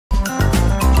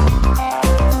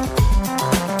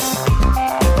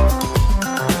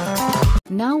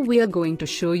Now we are going to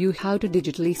show you how to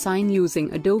digitally sign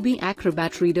using Adobe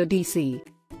Acrobat Reader DC.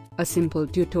 A simple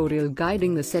tutorial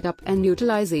guiding the setup and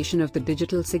utilization of the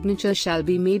digital signature shall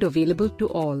be made available to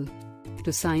all.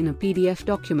 To sign a PDF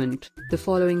document, the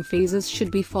following phases should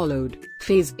be followed.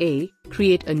 Phase A: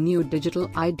 create a new digital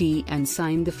ID and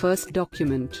sign the first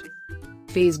document.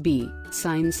 Phase B: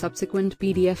 sign subsequent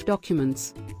PDF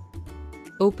documents.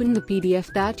 Open the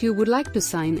PDF that you would like to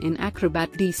sign in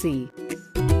Acrobat DC.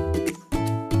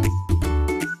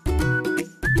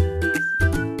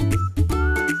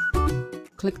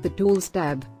 Click the Tools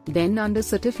tab, then under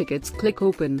Certificates click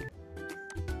Open.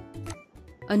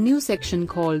 A new section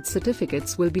called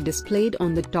Certificates will be displayed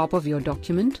on the top of your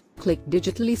document. Click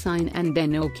Digitally Sign and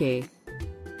then OK.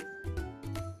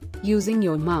 Using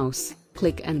your mouse,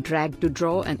 click and drag to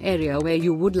draw an area where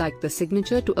you would like the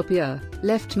signature to appear.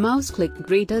 Left mouse click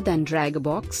greater than, drag a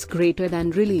box greater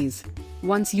than, release.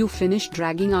 Once you finish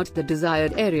dragging out the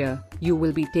desired area, you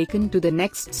will be taken to the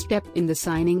next step in the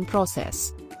signing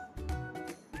process.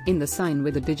 In the Sign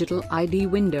with a Digital ID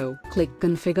window, click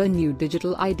Configure New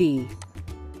Digital ID.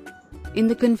 In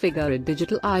the Configure a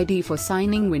Digital ID for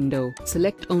Signing window,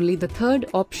 select only the third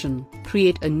option,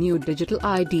 Create a New Digital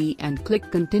ID and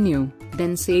click Continue,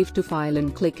 then Save to File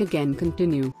and click again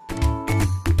Continue.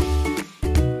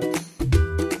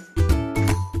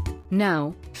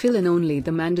 Now, fill in only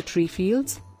the mandatory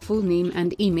fields, full name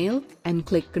and email, and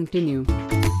click Continue.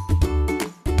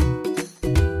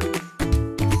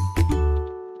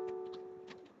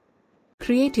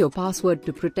 Create your password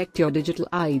to protect your digital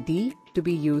ID, to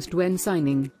be used when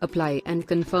signing. Apply and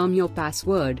confirm your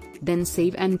password, then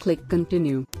save and click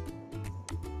Continue.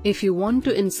 If you want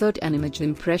to insert an image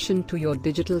impression to your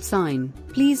digital sign,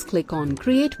 please click on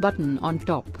Create button on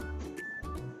top.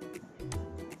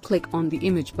 Click on the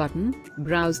Image button,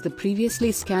 browse the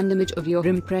previously scanned image of your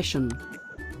impression.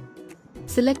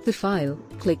 Select the file,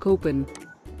 click Open.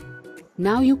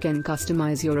 Now you can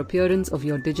customize your appearance of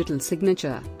your digital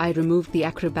signature. I removed the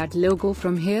Acrobat logo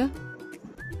from here.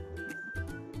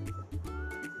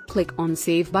 Click on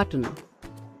Save button.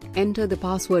 Enter the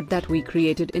password that we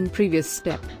created in previous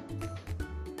step.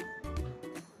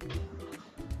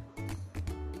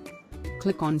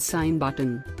 Click on Sign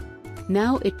button.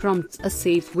 Now it prompts a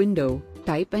save window.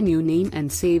 Type a new name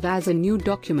and save as a new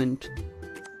document.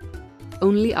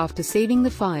 Only after saving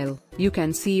the file, you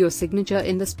can see your signature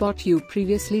in the spot you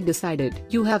previously decided.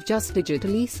 You have just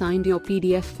digitally signed your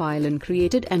PDF file and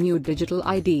created a new digital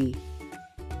ID.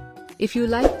 If you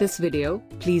like this video,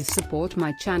 please support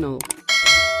my channel.